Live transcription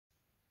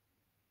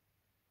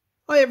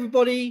Hi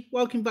everybody,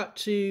 welcome back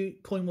to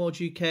Coin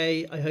World UK.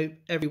 I hope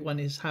everyone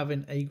is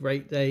having a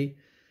great day.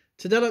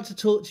 Today I'd like to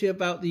talk to you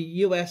about the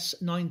US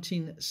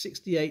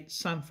 1968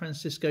 San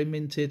Francisco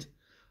minted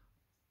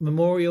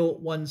Memorial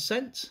 1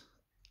 cent.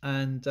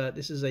 And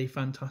this is a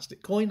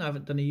fantastic coin. I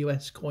haven't done a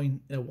US coin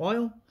in a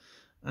while.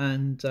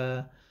 And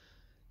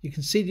you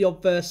can see the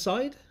obverse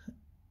side.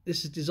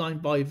 This is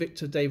designed by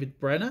Victor David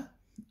Brenner.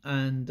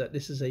 And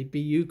this is a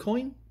BU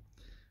coin.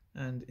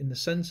 And in the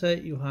center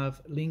you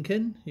have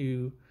Lincoln,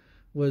 who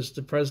was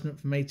the president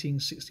from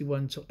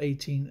 1861 to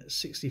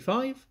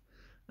 1865.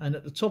 And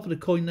at the top of the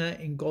coin there,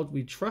 "In God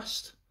We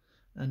Trust."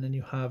 And then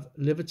you have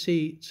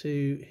Liberty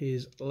to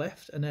his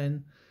left. And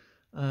then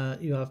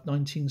you have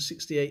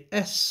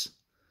 1968S,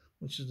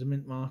 which is the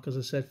mint mark, as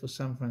I said, for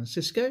San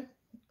Francisco.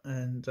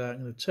 And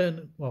I'm going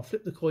to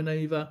flip the coin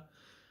over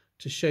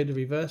to show the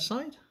reverse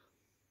side.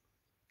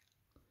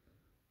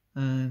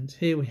 And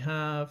here we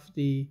have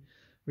the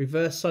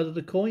reverse side of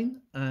the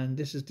coin. And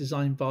this is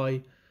designed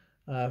by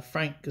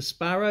Frank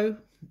Gasparro,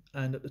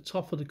 and at the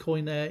top of the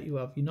coin there you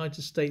have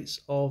United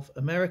States of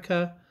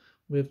America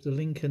with the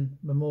Lincoln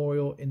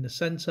Memorial in the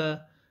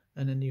center,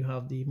 and then you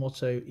have the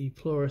motto E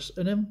Pluribus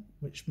Unum,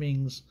 which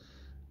means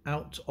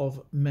out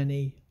of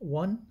many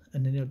one,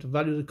 and then you have the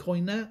value of the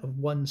coin there of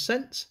 1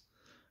 cent.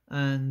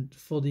 And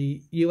for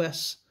the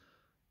US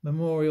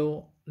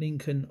Memorial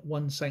Lincoln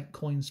 1 cent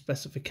coin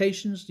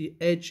specifications, the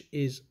edge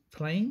is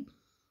plain,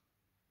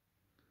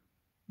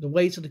 the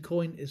weight of the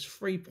coin is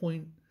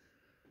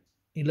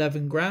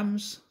 3.11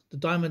 grams. The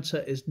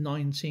diameter is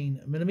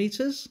 19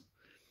 millimeters.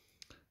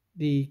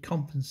 The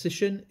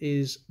composition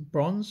is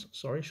bronze.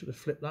 Sorry, should have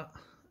flipped that.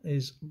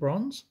 Is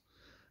bronze.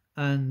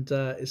 And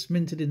it's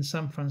minted in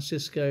San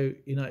Francisco,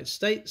 United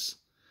States.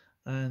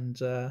 And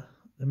the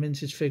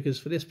mintage figures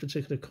for this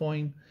particular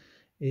coin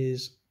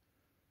is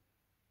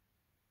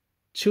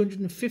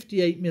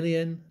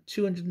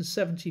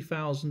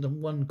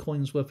 258,270,001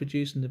 coins were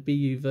produced in the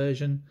BU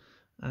version.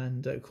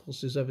 And of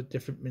course there's other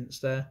different mints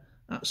there.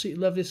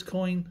 Absolutely love this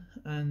coin.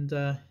 And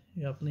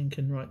you have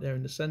Lincoln right there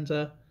in the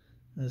center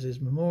as his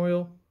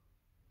memorial.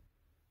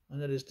 I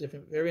know there's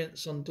different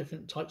variants on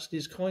different types of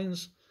these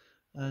coins,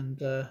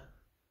 and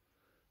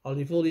I'll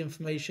leave all the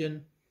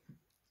information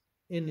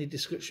in the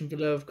description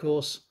below, of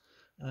course.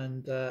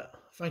 And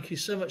thank you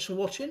so much for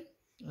watching,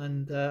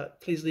 and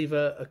please leave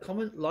a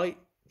comment, like,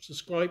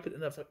 subscribe, hit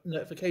the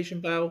notification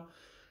bell.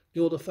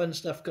 Do all the fun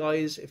stuff,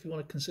 guys. If you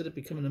want to consider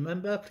becoming a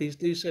member, please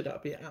do so. That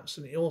would be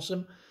absolutely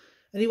awesome.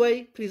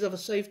 Anyway, please have a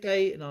safe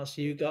day, and I'll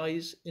see you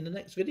guys in the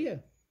next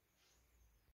video.